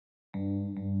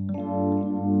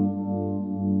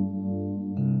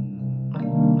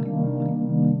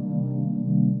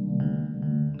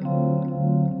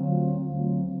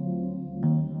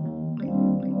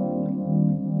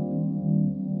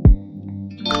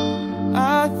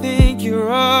think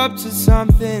you're up to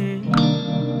something.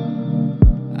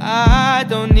 I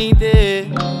don't need it.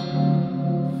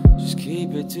 Just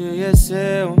keep it to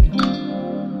yourself.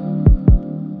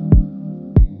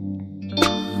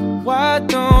 Why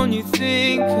don't you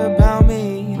think about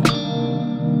me?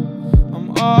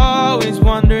 I'm always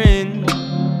wondering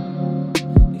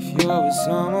if you're with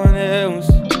someone else.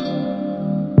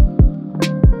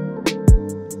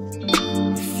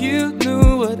 If you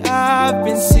knew what I've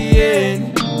been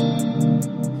seeing,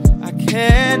 I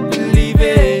can't believe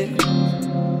it.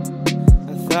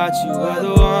 I thought you were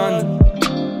the one.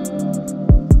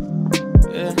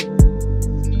 Yeah.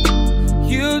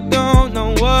 You don't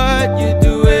know what you're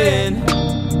doing.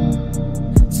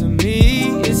 To me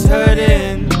it's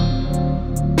hurting,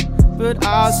 but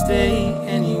I'll stay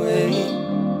anyway.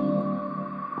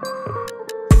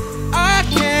 I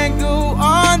can't go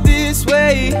on this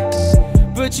way,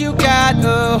 but you got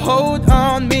a hold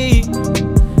on me.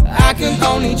 I can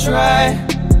only try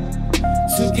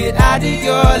to get out of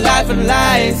your life and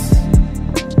lies.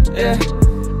 Yeah.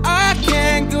 I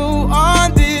can't go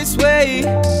on this way,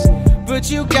 but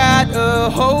you got a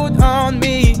hold on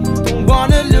me. Don't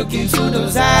wanna look into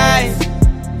those eyes,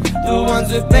 the ones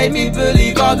that made me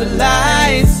believe all the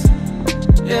lies.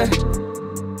 Yeah.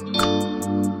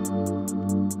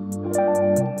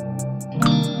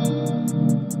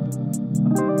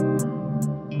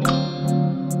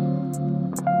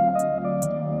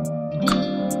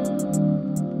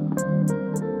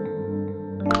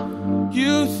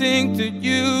 You think that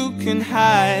you can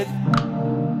hide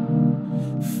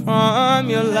from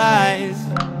your lies.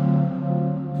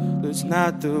 That's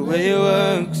not the way it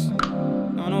works.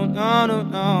 No, no, no, no,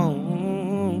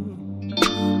 no.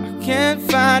 I can't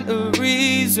find a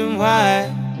reason why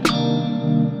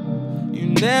you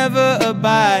never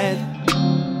abide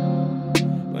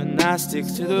when I stick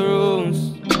to the rules.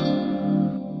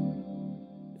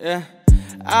 Yeah,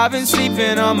 I've been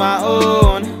sleeping on my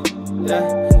own.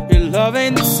 Yeah, your love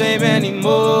ain't the same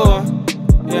anymore.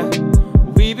 Yeah,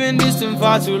 we've been distant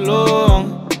far too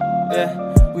long.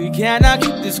 Yeah, we cannot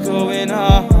keep this going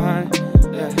on.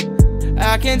 Yeah,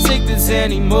 I can't take this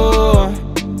anymore.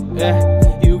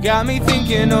 Yeah, you got me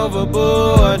thinking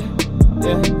overboard.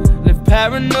 Yeah, left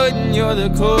paranoid and you're the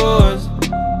cause.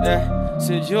 Yeah,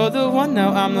 said you're the one,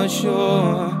 now I'm not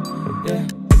sure. Yeah,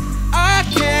 I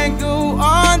can't go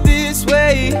on this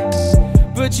way,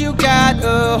 but you got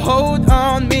a hold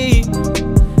on me.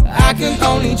 I can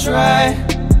only try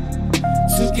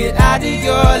to get out of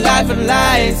your life and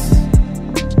lies.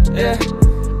 Yeah,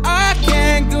 I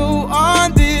can't go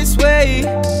on this way,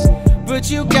 but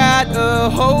you got a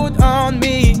hold on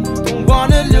me. Don't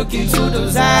wanna look into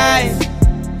those eyes,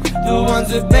 the ones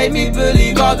that made me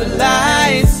believe all the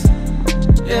lies.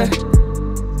 Yeah.